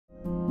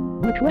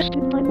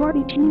Requested by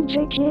Martee Teves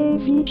aka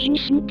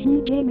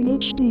VGCP Gaming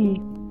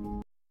HD.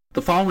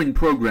 The following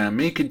program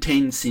may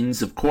contain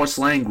scenes of coarse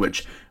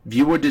language.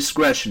 Viewer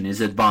discretion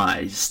is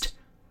advised.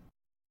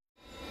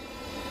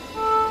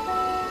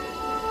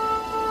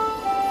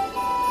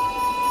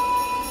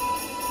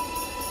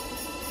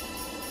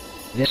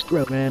 This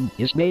program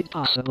is made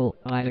possible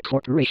by the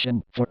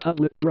Corporation for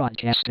Public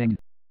Broadcasting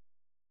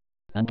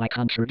and by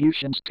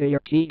contributions to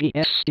your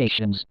PBS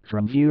stations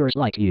from viewers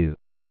like you.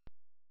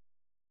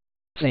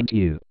 Thank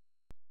you.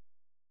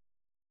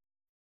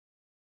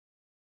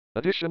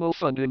 Additional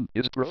funding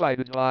is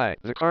provided by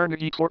the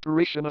Carnegie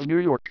Corporation of New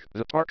York,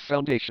 the Park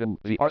Foundation,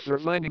 the Arthur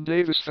Vining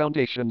Davis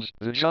Foundations,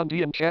 the John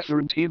D. and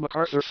Catherine T.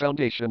 MacArthur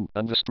Foundation,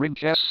 and the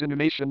Screencast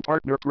Animation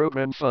Partner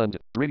Program Fund,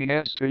 bringing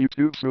ads to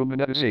YouTube through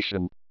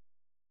monetization.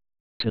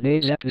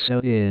 Today's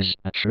episode is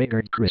A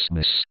Triggered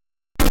Christmas.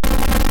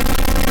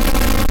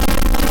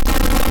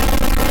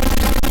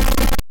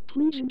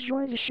 Please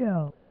enjoy the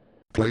show.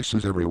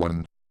 Places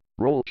everyone.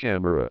 Roll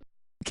camera.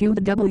 Cue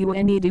the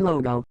WNED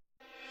logo.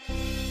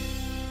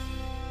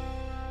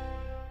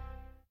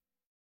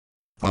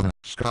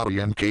 Scotty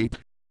and Kate.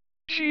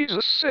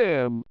 Jesus,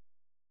 Sam.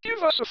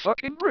 Give us a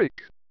fucking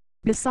break.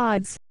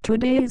 Besides,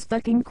 today is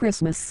fucking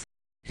Christmas.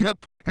 Yep,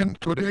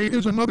 and today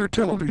is another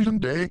television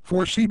day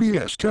for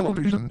CBS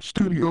Television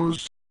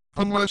Studios.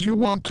 Unless you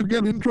want to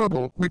get in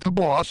trouble with the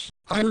boss,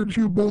 I urge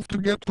you both to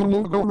get the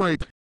logo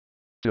right.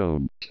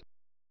 Don't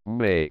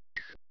make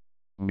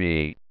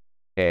me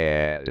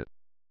add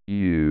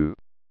you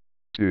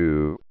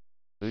to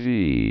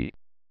the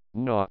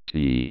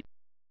naughty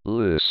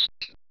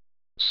list,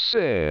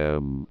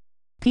 Sam.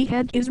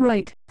 P-Head is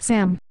right,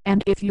 Sam,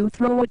 and if you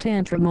throw a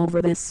tantrum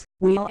over this,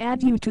 we'll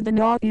add you to the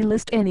naughty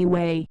list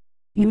anyway.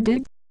 You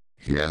dig?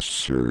 Yes,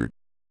 sir.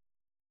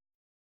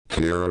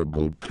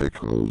 Terrible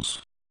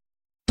pickles.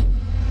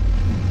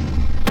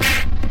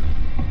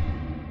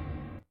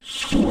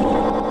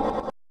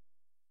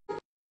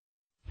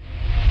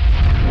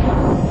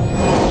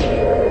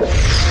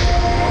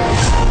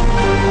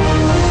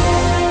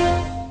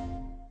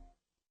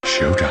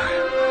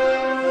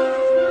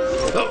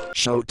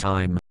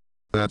 Showtime.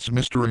 That's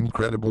Mr.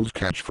 Incredible's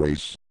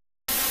catchphrase.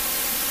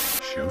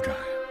 Showtime.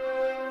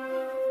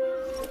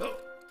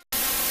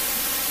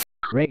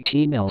 Craig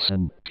T.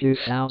 Nelson,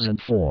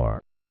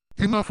 2004.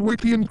 Enough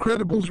with the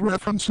Incredibles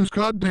references,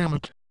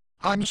 goddammit.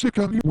 I'm sick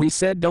of you. We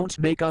said don't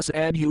make us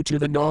add you to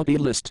the naughty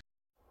list.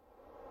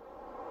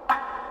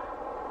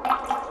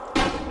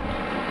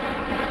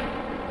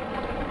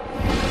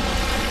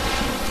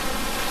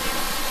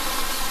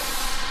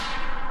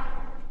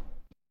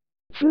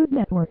 Food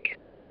Network.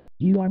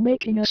 You are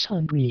making us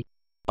hungry.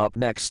 Up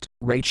next,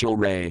 Rachel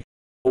Ray.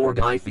 Or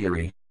Guy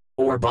Fieri.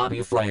 Or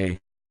Bobby Flay.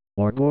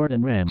 Or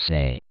Gordon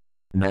Ramsay.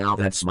 Now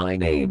that's my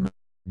name.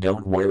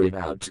 Don't worry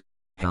about.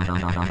 Ruffle,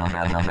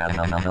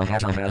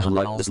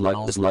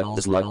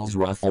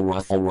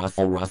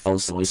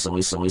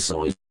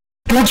 soy.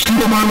 Let's do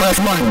my last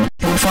one,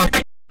 you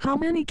fuck. How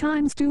many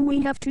times do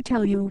we have to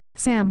tell you,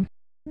 Sam?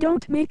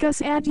 Don't make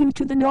us add you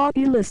to the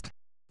naughty list.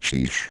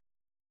 Sheesh.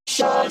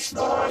 Stop.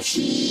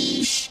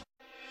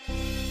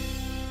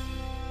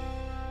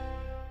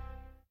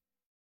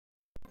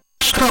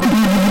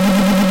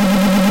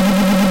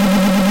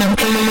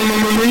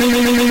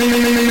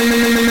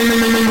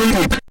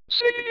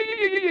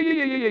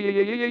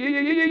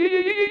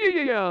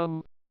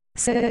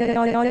 Sam.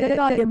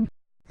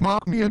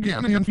 Mock me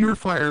again and you're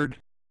fired.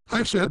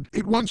 I said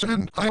it once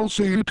and I'll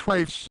say it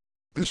twice.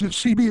 This is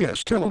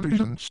CBS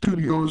Television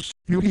Studios,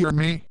 you hear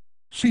me?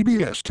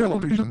 CBS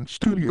Television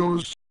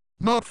Studios.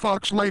 Not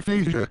Fox Life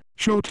Asia,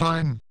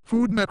 Showtime,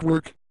 Food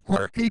Network,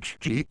 or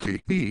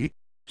HGTV.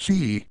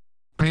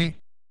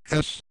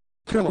 CBS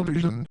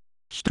Television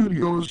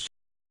Studios.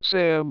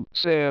 Sam.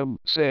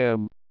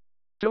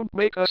 Don't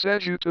make us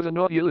add you to the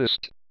naughty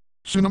list.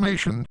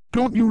 Cinemation,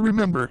 don't you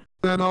remember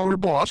that our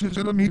boss is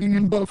at a meeting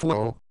in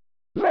Buffalo?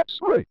 That's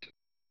right.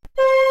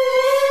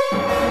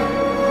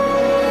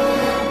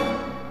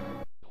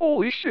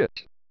 Holy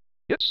shit.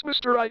 It's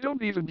Mr. I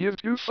don't even give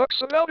two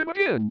fucks about him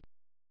again.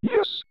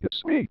 Yes,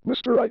 it's me,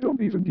 Mr. I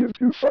don't even give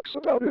two fucks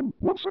about him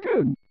once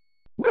again.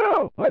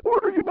 Now, I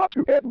order you not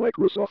to add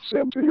Microsoft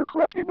Sam to your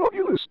crappy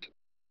naughty list.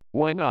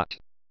 Why not?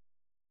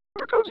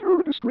 Because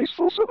you're a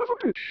disgraceful son of a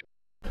bitch.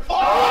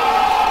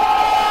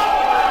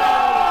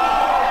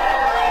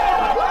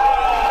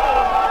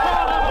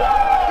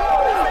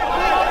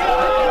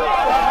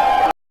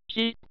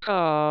 Keep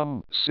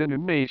calm,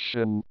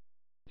 Cinemation.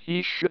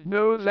 He should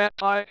know that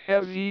I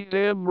have the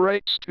damn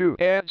rights to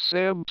add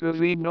Sam to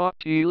the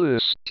naughty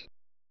list.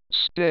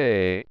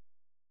 Stay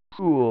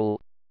cool.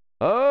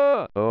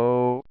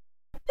 Uh-oh.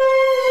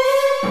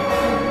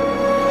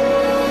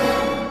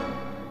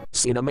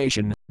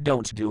 Cinemation,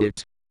 don't do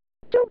it.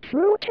 Don't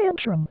throw a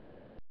tantrum.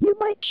 You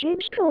might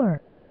change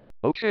color.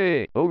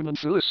 Okay, Owen and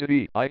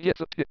Felicity, I get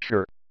the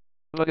picture.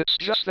 But it's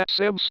just that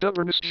Sam's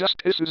stubbornness just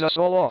pisses us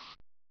all off.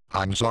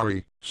 I'm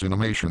sorry,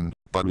 Cinemation,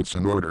 but it's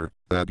an order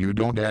that you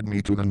don't add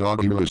me to the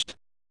naughty list.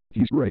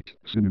 He's right,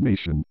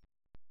 Cinemation.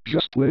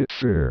 Just play it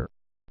fair.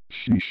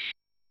 Sheesh.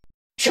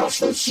 Shots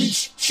for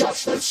sheesh,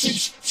 shots for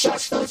sheesh,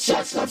 shots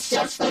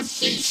for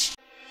sheesh.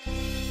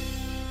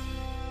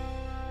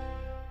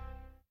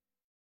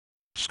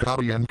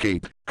 Scotty and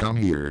Kate, come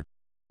here.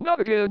 Not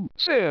again,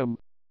 Sam.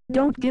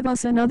 Don't give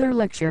us another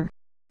lecture.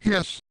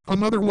 Yes,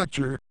 another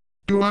lecture.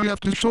 Do I have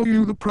to show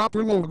you the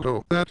proper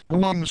logo that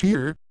belongs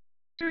here?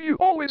 Do you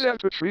always have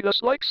to treat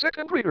us like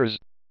second graders?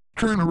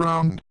 Turn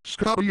around,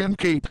 Scotty and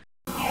Kate.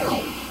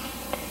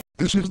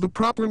 This is the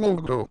proper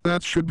logo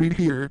that should be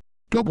here.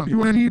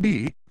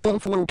 WNED,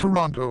 Buffalo,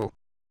 Toronto.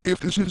 If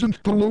this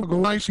isn't the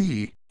logo I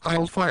see,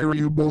 I'll fire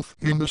you both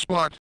in the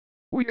spot.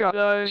 We got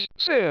eyes,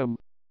 Sam.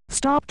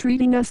 Stop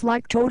treating us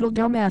like total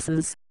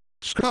dumbasses.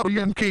 Scotty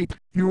and Kate,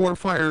 you are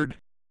fired.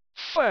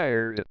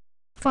 Fired.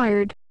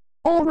 Fired.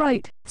 All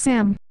right,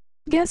 Sam.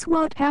 Guess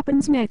what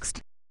happens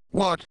next?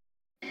 What?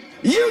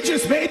 You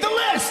just made the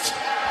list!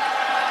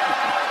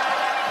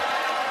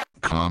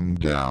 Calm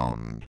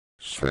down,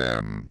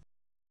 Sam.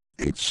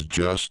 It's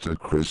just a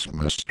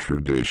Christmas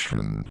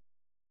tradition.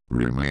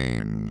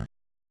 Remain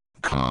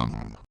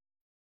calm.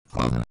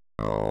 Oh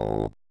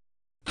no.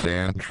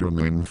 Tantrum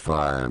in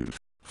 5,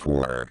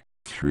 4,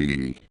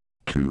 3,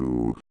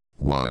 2,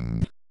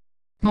 1.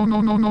 No,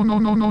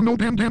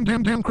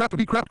 damn,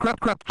 crappity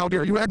crap. How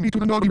dare you add me to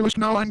the naughty list?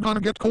 Now I'm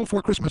gonna get cold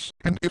for Christmas.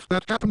 And if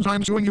that happens,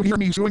 I'm suing you, hear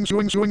me, suing.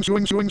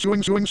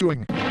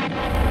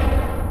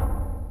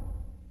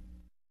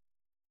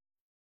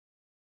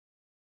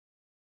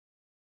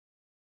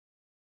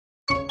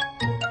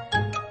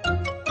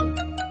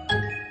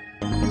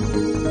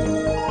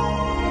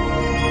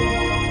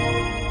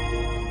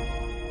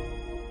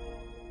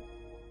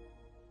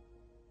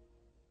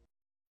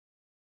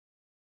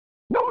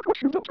 Now look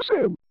what you've done to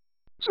Sam.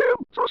 Sam,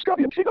 throw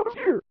Scotty and Kate out of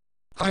here.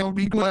 I'll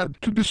be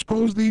glad to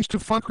dispose these two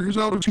fuckers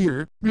out of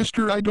here,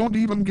 mister. I don't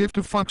even give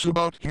two fucks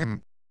about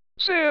him.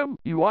 Sam,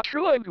 you watch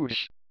your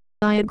language.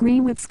 I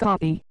agree with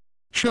Scotty.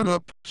 Shut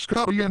up,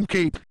 Scotty and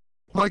Kate.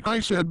 Like I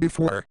said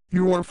before,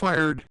 you are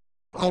fired.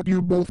 Out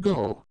you both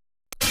go.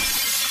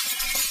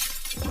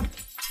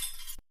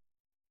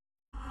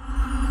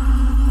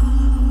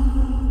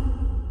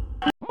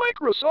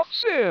 Microsoft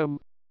Sam.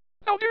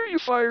 How dare you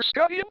fire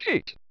Scotty and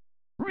Kate?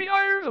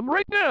 Rehire them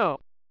right now.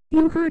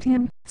 You heard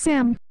him,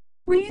 Sam.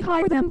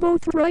 Rehire them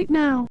both right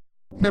now.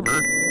 Never.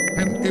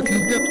 And if you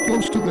get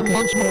close to them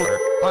once more,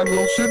 I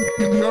will send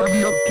in the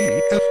army of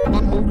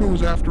TF1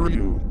 Logos after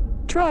you.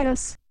 Try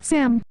us,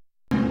 Sam.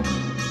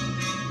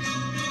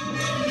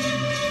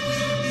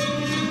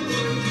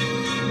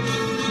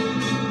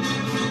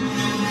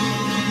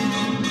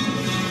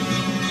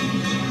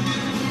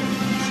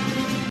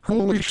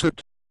 Holy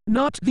shit.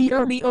 Not the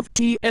army of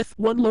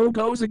TF1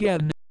 Logos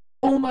again.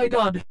 Oh my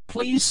god,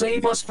 please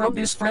save us from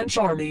this French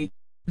army.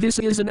 This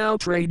is an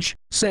outrage,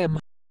 Sam.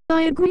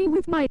 I agree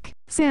with Mike,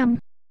 Sam.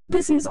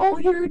 This is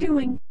all you're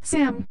doing,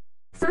 Sam.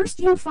 First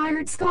you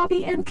fired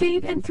Scotty and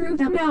Kate and threw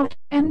them out,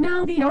 and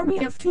now the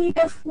army of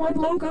TF1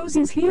 Logos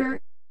is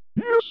here.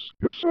 Yes,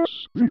 it's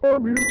us, the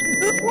army of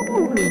TF1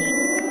 Logos. And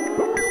we've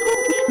come to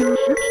scare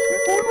 6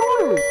 people in a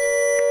row.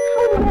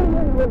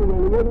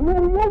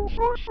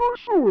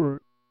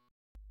 Sure.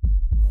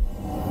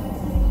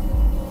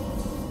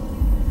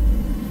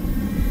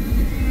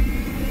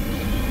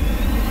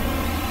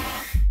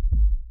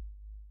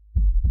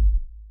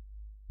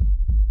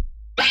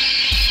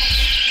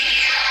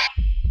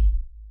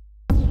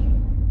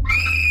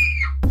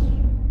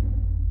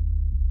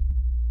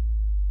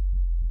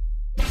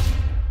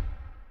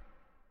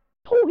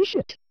 Holy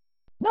shit!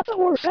 Not the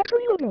horror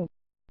factory logo!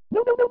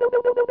 No!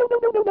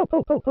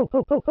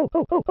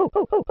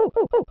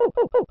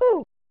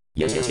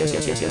 Yes.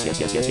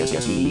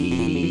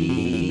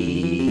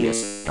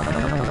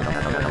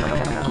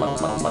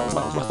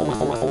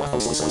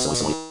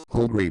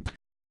 Oh great.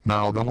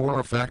 Now the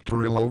horror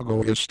factory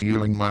logo is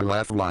stealing my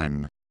laugh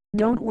line.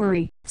 Don't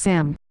worry,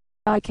 Sam.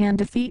 I can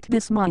defeat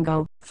this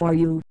Mongo for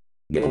you.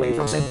 Get away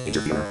from Sam,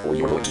 interferer, or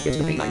you're going to get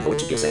the thing I'm going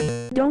to give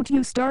Sam. Don't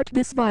you start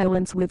this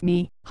violence with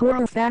me,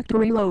 horror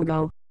factory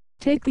logo.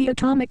 Take the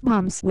atomic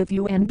bombs with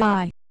you and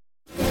die.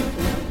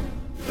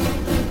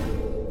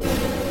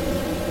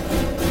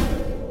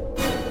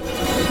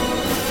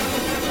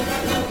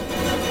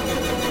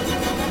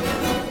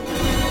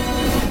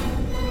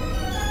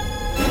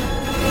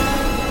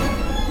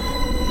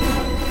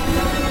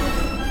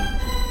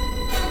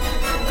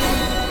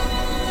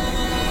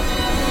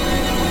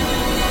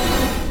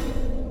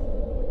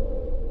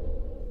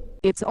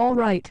 It's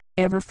alright,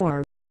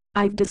 Everfor.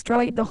 I've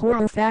destroyed the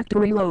horror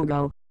factory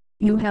logo.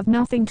 You have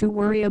nothing to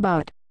worry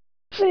about.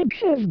 Thank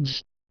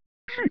heavens!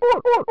 Now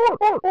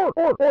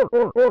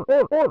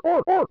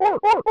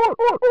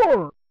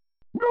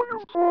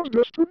you've caused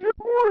us to get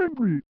more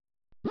angry.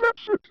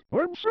 That's it.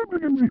 I'm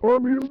sending in the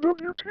army of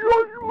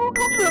WTRU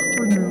Logos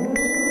after you.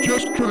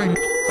 Just kidding.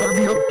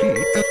 Army of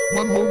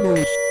TF1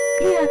 Logos.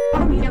 Yeah,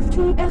 army of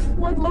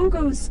TF1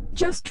 Logos.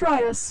 Just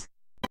try us.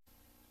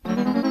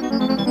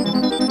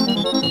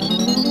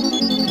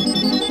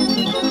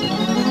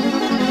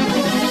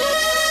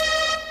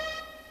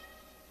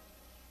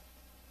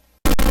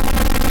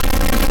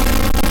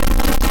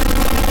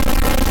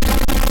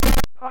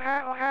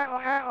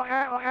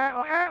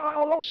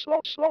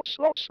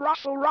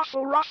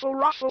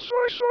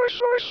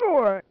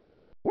 Soy.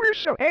 We're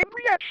so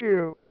angry at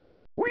you.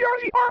 We are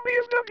the army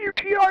of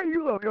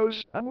WTRU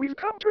logos, and we've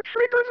come to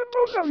trigger the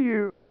most of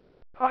you.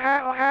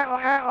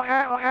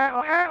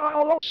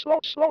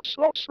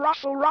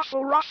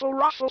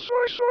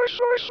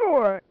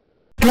 Soy.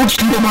 Don't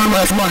steal my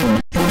last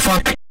line, you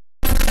fuck.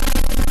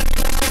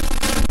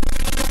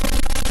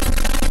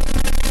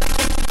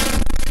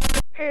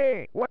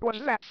 Hey, what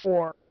was that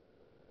for?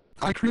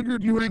 I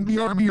triggered you and the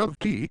army of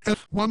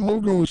TF1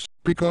 Logos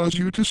because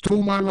you just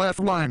stole my last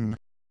line.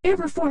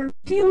 Everfor,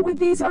 deal with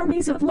these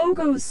armies of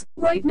logos,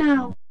 right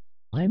now.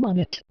 I'm on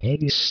it,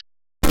 Aegis.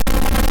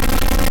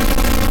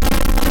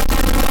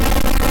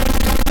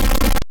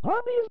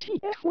 Army of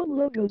TF1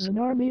 logos and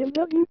Army of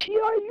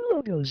WTRU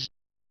logos.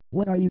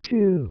 What are you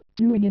two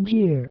doing in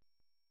here?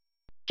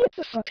 Get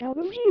the fuck out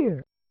of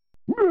here!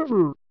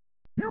 Never!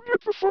 You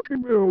get the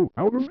fucking hell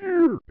out of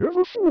here,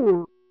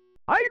 Everfor!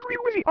 I agree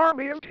with the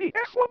army of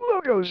TF1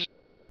 logos!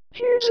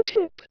 Here's a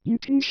tip, you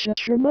two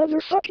shut your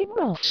motherfucking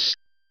mouths.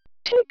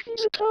 Take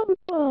these atomic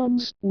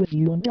bombs with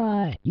you and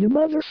die, you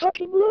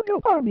motherfucking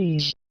logo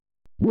armies!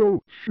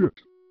 Well, shit.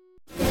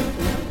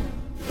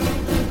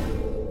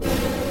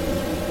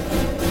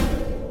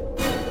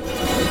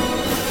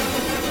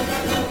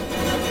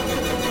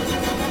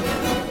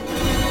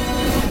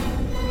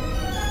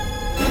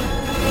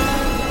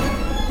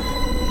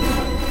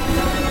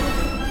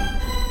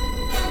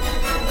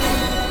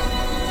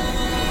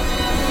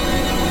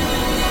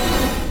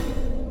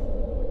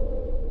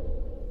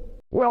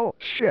 Well,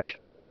 shit.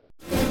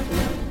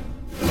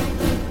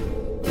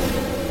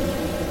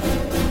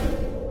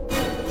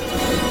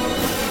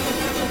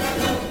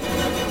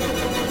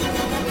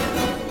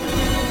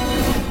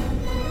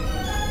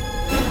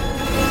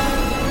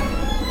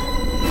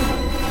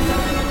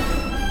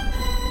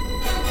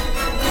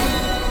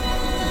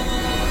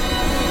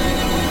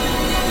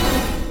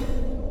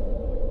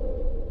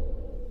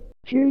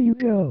 Here you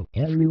go,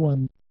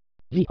 everyone.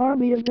 The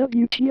army of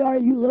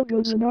WTRU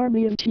logos and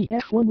army of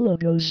TF1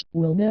 logos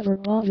will never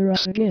bother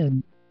us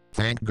again.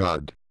 Thank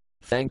God.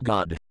 Thank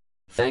God.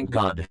 Thank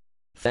God.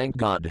 Thank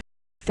God.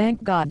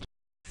 Thank God.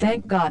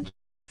 Thank God.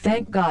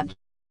 Thank God.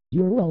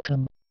 You're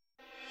welcome.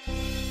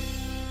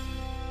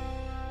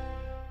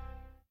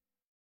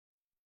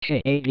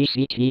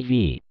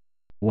 KABC-TV.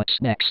 What's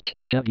next,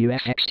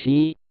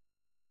 WFXT?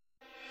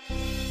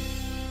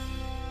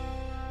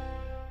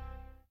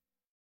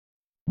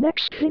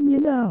 Next thing you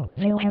know,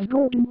 they'll have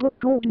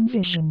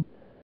Goldenvision.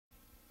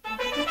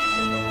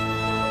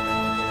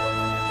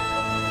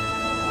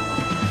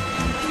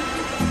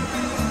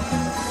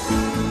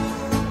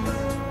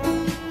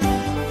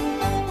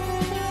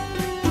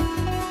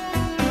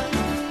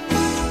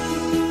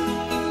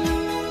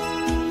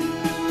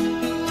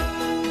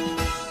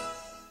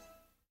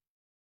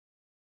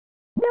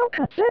 Now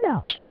cut that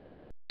out.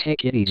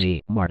 Take it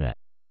easy, Marta.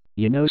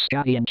 You know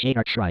Scotty and Kate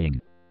are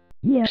trying.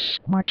 Yes,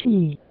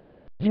 Martee.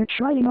 They're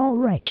trying all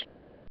right.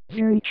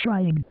 Very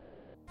trying.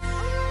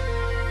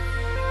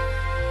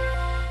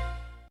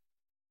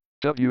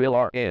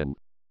 WLRN,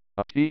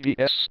 a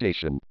TBS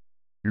station.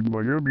 In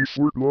Miami,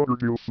 Fort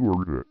Lauderdale,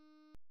 Florida.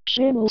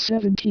 Channel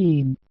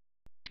 17.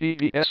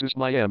 TBS is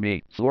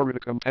Miami,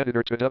 Florida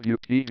competitor to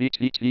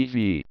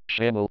WPIX-TV,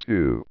 Channel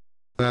 2.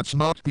 That's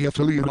not the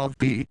affiliate of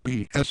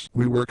PBS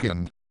we work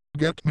in.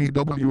 Get me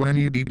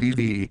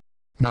WNED-TV.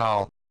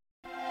 Now.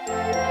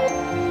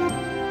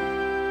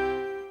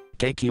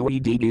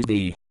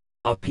 KQED-TV,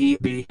 a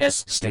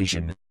PBS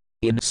station.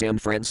 In San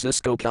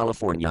Francisco,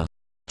 California.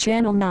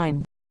 Channel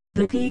 9.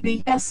 The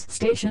PBS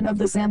station of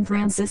the San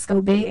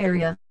Francisco Bay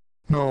Area.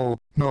 No.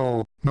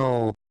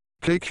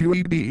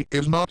 KQED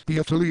is not the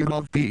affiliate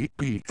of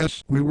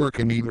PBS we work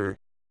in either.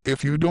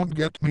 If you don't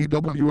get me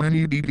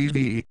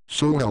WNED-TV,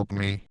 so help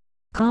me.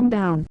 Calm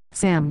down,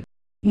 Sam.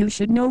 You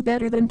should know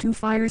better than to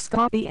fire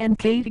Scotty and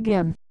Kate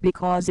again,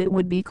 because it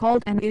would be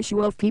called an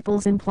issue of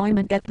people's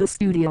employment at the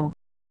studio.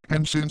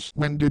 And since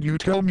when did you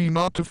tell me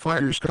not to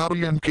fire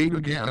Scotty and Kate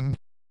again?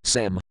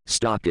 Sam,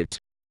 stop it.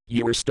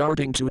 You are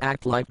starting to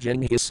act like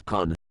Genghis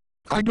Khan.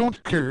 I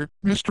don't care,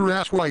 Mr.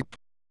 Asswipe.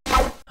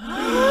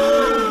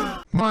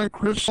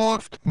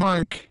 Microsoft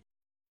Mike.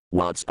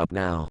 What's up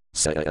now,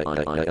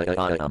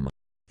 Sam?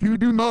 You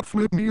do not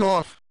flip me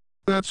off.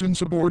 That's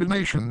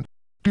insubordination.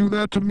 Do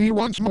that to me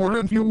once more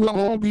and you will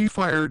all be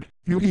fired.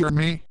 You hear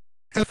me?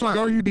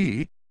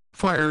 F-I-R-E-D.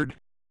 Fired.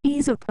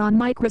 Ease up on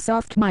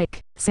Microsoft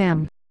Mike,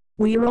 Sam.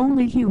 We're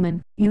only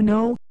human, you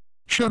know?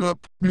 Shut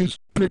up, Miss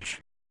Bitch.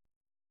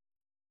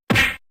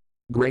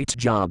 Great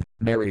job,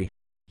 Mary.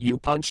 You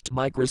punched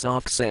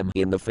Microsoft Sam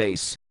in the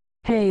face.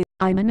 Hey,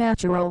 I'm a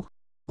natural.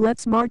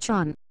 Let's march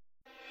on.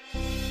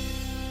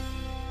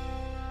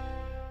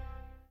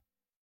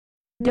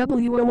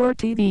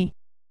 WOR-TV.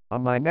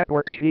 On my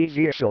network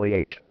TV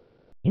affiliate.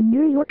 In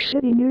New York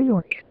City, New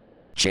York.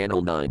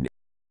 Channel 9.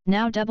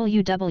 Now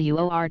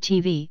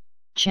WWOR-TV,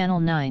 Channel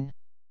 9.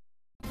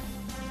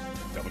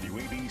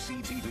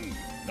 WABC-TV,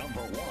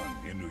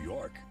 #1 in New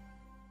York.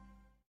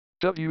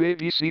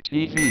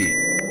 WABC-TV.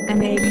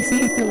 An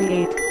ABC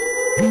affiliate.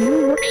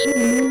 New York City,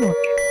 New York.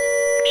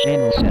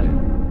 Channel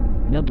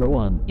 7. Number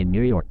 1 in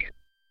New York.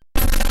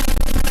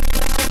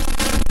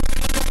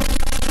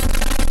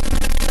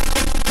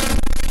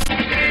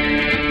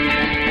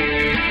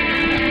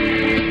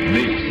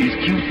 This is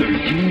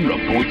Q13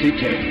 Reported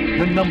 10,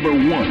 the number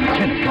 1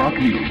 10 o'clock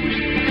news.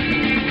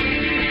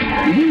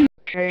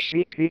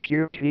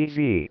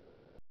 KCPQ-TV.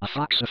 A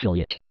Fox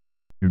affiliate.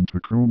 In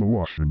Tacoma,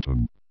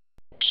 Washington.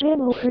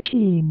 Channel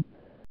 13.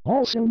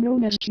 Also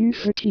known as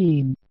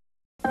Q13.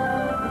 From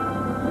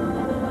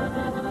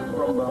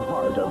the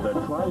heart of the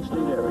tri-state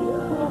area,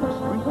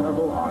 street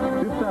level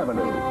on Fifth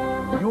Avenue,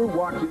 you're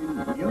watching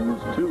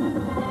News 2.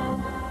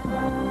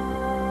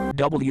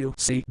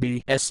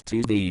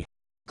 WCBS-TV.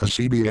 A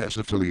CBS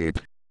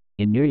affiliate.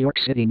 In New York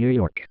City, New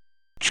York.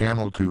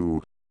 Channel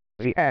 2.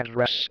 The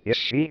address is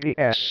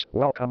CBS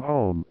Welcome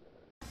Home.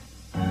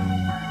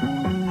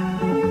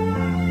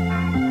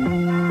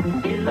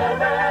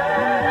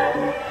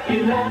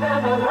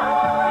 11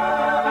 alive.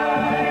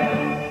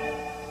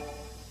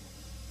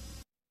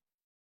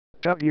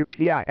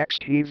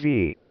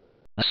 WPIX-TV.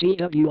 A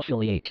CW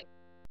affiliate.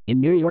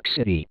 In New York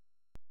City.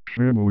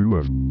 Channel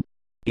 11.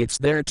 It's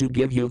there to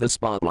give you the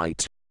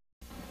spotlight.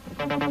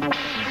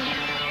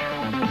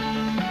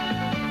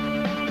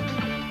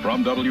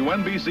 From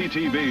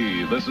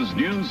WNBC-TV, this is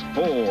News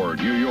 4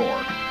 New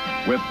York,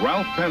 with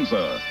Ralph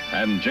Penza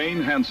and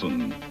Jane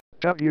Hansen.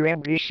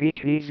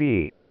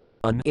 WNBC-TV.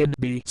 An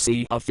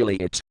NBC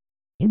affiliate.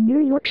 In New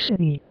York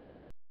City.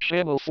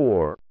 Channel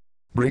 4.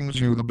 Brings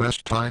you the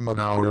best time of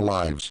our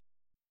lives.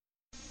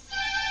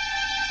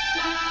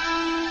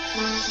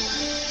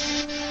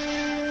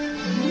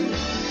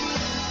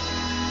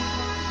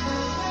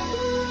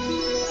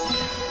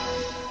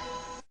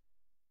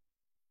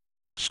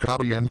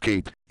 Scotty and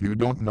Kate, you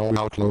don't know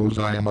how close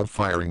I am of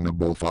firing the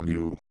both of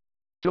you.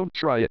 Don't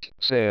try it,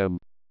 Sam.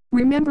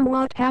 Remember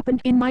what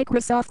happened in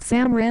Microsoft?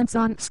 Sam rants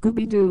on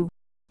Scooby-Doo.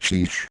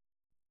 Sheesh.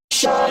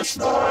 Shush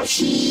the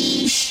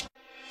sheesh.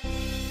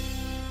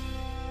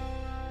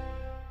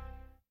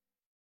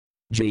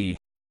 G.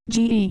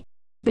 GE.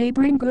 They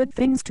bring good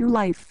things to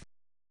life.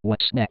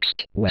 What's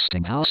next,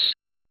 Westinghouse?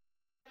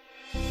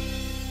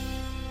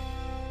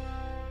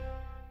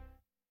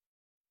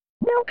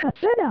 Now cut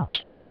that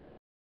out.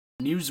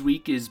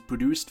 Newsweek is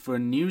produced for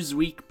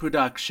Newsweek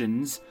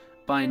Productions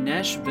by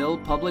Nashville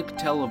Public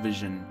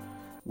Television,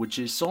 which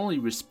is solely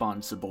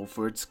responsible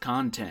for its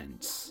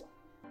contents.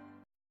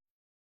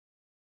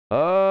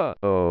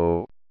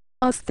 Uh-oh.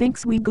 Us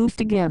thinks we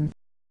goofed again.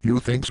 You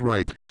think's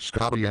right,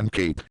 Scotty and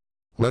Kate.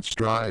 Let's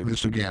try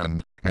this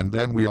again, and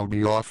then we'll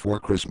be off for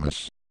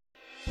Christmas.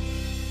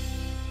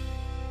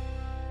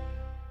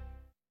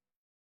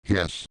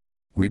 Yes.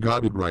 We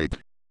got it right.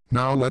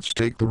 Now let's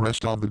take the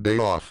rest of the day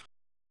off.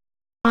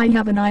 I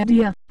have an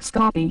idea,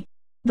 Scotty.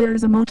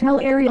 There's a motel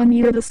area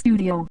near the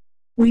studio.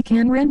 We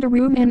can rent a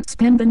room and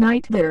spend the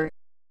night there.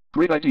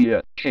 Great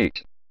idea,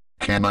 Kate.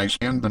 Can I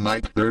spend the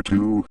night there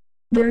too?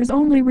 There's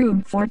only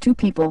room for 2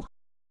 people.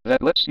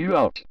 That lets you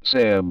out,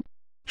 Sam.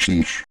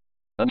 Sheesh.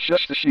 And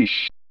shush the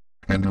sheesh.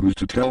 And who's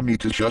to tell me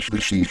to shush the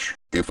sheesh,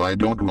 if I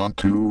don't want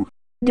to?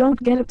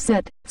 Don't get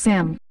upset,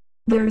 Sam.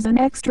 There's an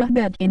extra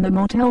bed in the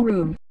motel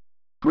room.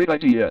 Great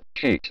idea,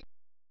 Kate.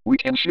 We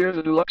can share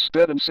the deluxe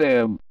bed and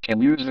Sam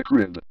can use the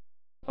crib.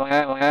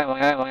 Lots,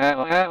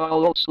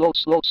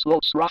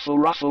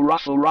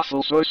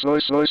 ruffle,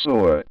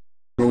 soy.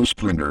 Go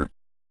Splinter.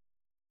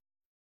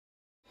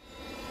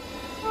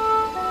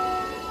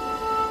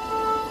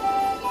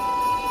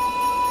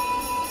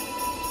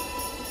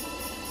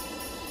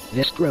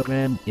 This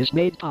program is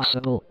made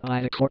possible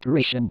by the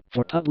Corporation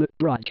for Public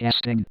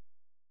Broadcasting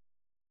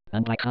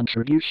and by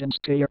contributions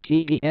to your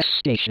PBS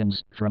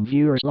stations from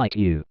viewers like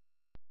you.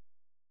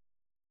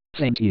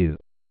 Thank you.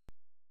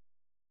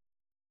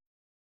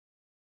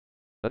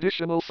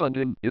 Additional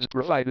funding is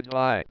provided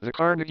by the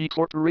Carnegie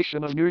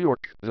Corporation of New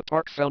York, the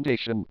Park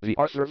Foundation, the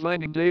Arthur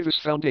Vining Davis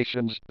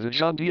Foundations, the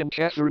John D. and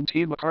Catherine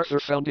T. MacArthur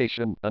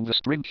Foundation, and the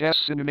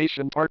Springcast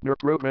Animation Partner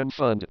Program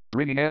Fund,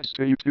 bringing ads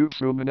to YouTube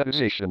through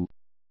monetization.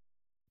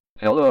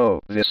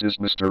 Hello, this is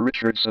Mr.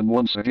 Richardson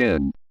once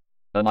again.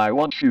 And I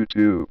want you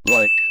to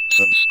like,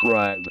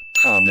 subscribe,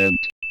 comment,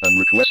 and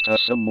request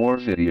us some more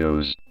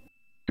videos.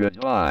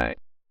 Goodbye.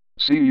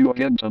 See you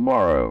again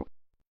tomorrow.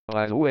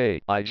 By the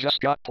way, I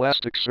just got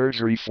plastic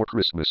surgery for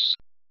Christmas.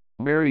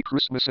 Merry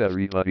Christmas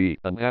everybody,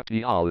 and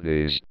happy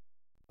holidays.